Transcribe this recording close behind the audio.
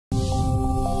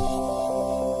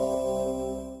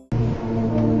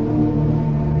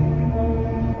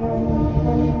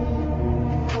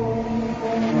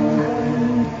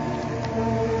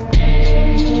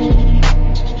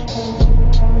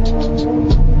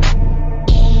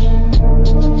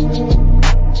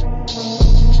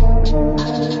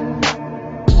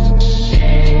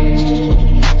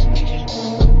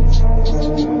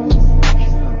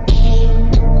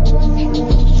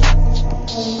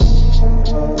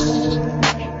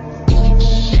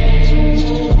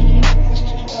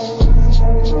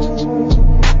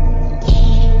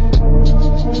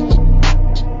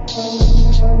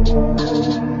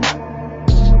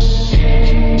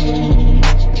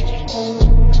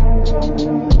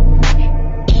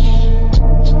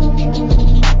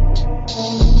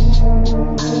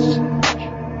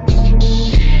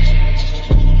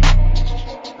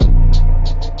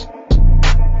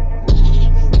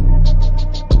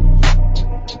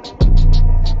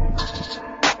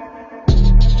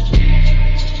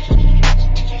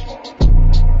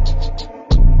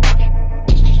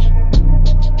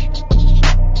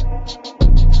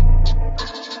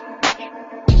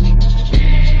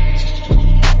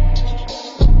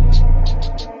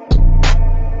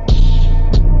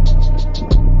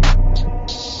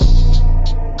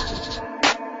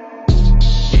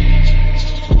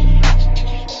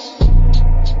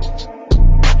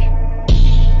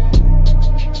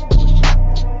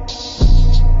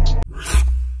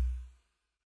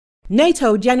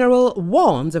NATO general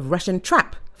warns of Russian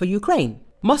trap for Ukraine.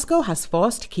 Moscow has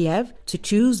forced Kiev to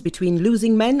choose between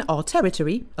losing men or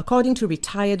territory, according to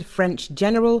retired French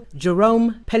General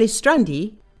Jérôme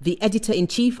Pellistrandi, the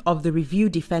editor-in-chief of the review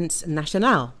Défense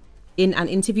Nationale. In an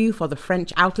interview for the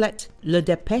French outlet Le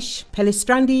Dépêche,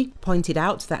 Pellistrandi pointed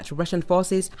out that Russian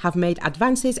forces have made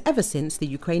advances ever since the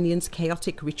Ukrainians'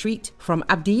 chaotic retreat from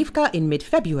Avdiivka in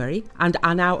mid-February and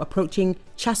are now approaching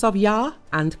Chasov Yar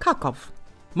and Kharkiv.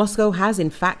 Moscow has in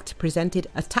fact presented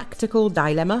a tactical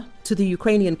dilemma to the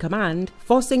Ukrainian command,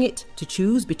 forcing it to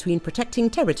choose between protecting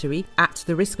territory at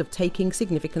the risk of taking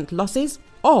significant losses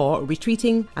or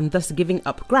retreating and thus giving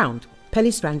up ground,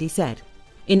 Pellistrandi said.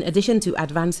 In addition to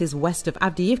advances west of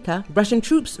Avdiivka, Russian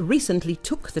troops recently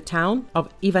took the town of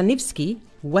Ivanivsky,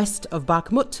 west of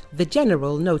Bakhmut, the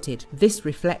general noted. This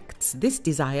reflects this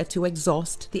desire to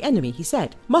exhaust the enemy, he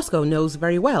said. Moscow knows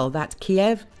very well that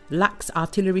Kiev lacks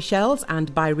artillery shells,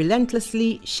 and by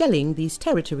relentlessly shelling these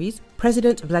territories,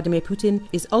 President Vladimir Putin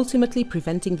is ultimately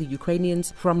preventing the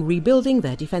Ukrainians from rebuilding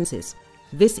their defenses.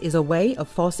 This is a way of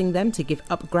forcing them to give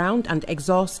up ground and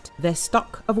exhaust their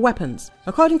stock of weapons.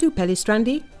 According to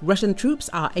Pellistrandi, Russian troops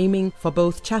are aiming for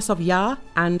both Chasov Yar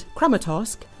and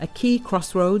Kramatorsk, a key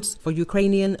crossroads for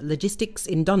Ukrainian logistics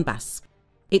in Donbass.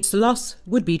 Its loss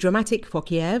would be dramatic for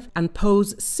Kiev and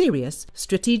pose serious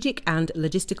strategic and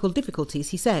logistical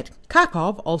difficulties, he said.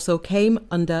 Kharkiv also came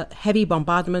under heavy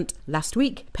bombardment last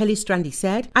week, Pellistrandi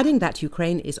said, adding that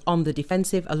Ukraine is on the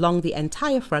defensive along the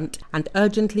entire front and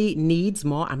urgently needs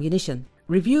more ammunition.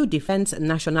 Review Défense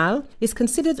Nationale is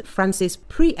considered France's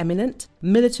preeminent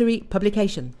military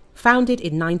publication. Founded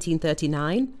in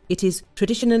 1939, it is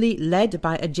traditionally led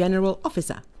by a general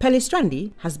officer.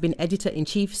 Pellistrandi has been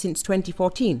editor-in-chief since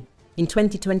 2014. In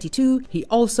 2022, he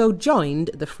also joined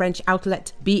the French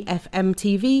outlet BFM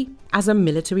TV as a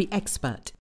military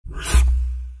expert.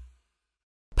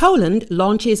 Poland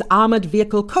launches armored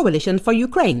vehicle coalition for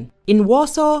Ukraine. In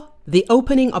Warsaw, the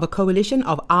opening of a coalition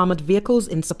of armored vehicles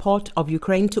in support of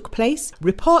Ukraine took place,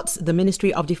 reports the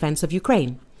Ministry of Defense of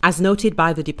Ukraine. As noted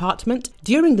by the department,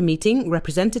 during the meeting,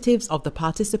 representatives of the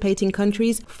participating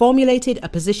countries formulated a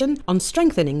position on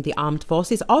strengthening the armed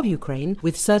forces of Ukraine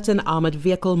with certain armored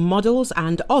vehicle models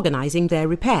and organizing their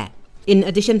repair. In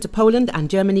addition to Poland and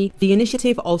Germany, the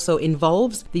initiative also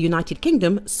involves the United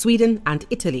Kingdom, Sweden and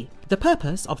Italy. The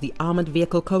purpose of the Armored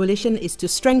Vehicle Coalition is to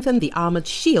strengthen the armored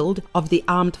shield of the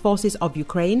armed forces of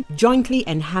Ukraine, jointly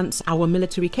enhance our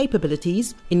military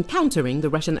capabilities in countering the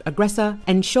Russian aggressor,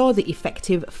 ensure the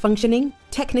effective functioning,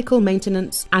 technical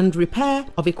maintenance and repair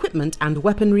of equipment and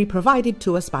weaponry provided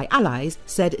to us by allies,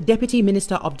 said Deputy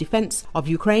Minister of Defense of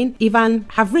Ukraine, Ivan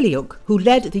Havrilyuk, who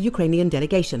led the Ukrainian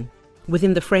delegation.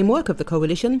 Within the framework of the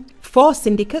coalition, 4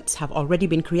 syndicates have already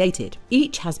been created.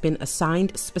 Each has been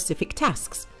assigned specific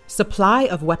tasks: supply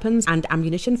of weapons and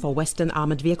ammunition for Western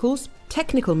armored vehicles,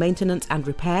 technical maintenance and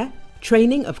repair,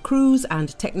 training of crews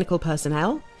and technical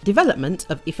personnel, development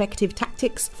of effective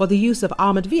tactics for the use of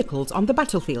armored vehicles on the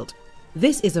battlefield.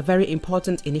 This is a very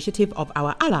important initiative of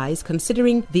our allies,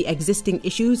 considering the existing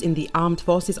issues in the armed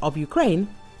forces of Ukraine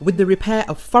with the repair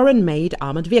of foreign-made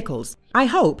armored vehicles. I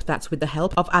hope that with the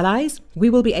help of allies, we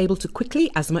will be able to quickly,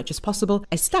 as much as possible,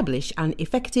 establish an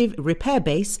effective repair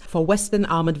base for Western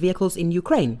armored vehicles in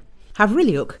Ukraine,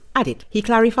 Havrilyuk added. He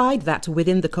clarified that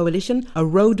within the coalition, a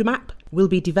roadmap will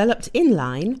be developed in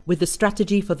line with the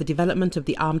strategy for the development of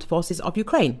the armed forces of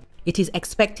Ukraine. It is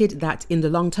expected that in the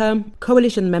long term,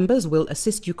 coalition members will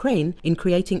assist Ukraine in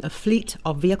creating a fleet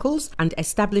of vehicles and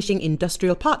establishing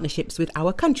industrial partnerships with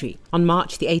our country. On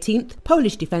March the 18th,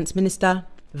 Polish Defense Minister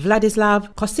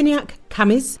Władysław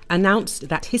Kosiniak-Kamysz announced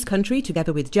that his country,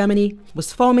 together with Germany,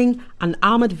 was forming an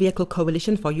armored vehicle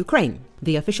coalition for Ukraine.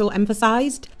 The official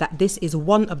emphasized that this is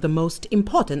one of the most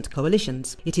important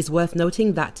coalitions. It is worth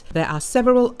noting that there are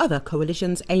several other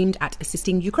coalitions aimed at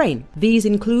assisting Ukraine. These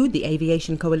include the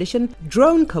Aviation Coalition,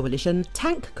 Drone Coalition,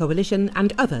 Tank Coalition,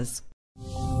 and others.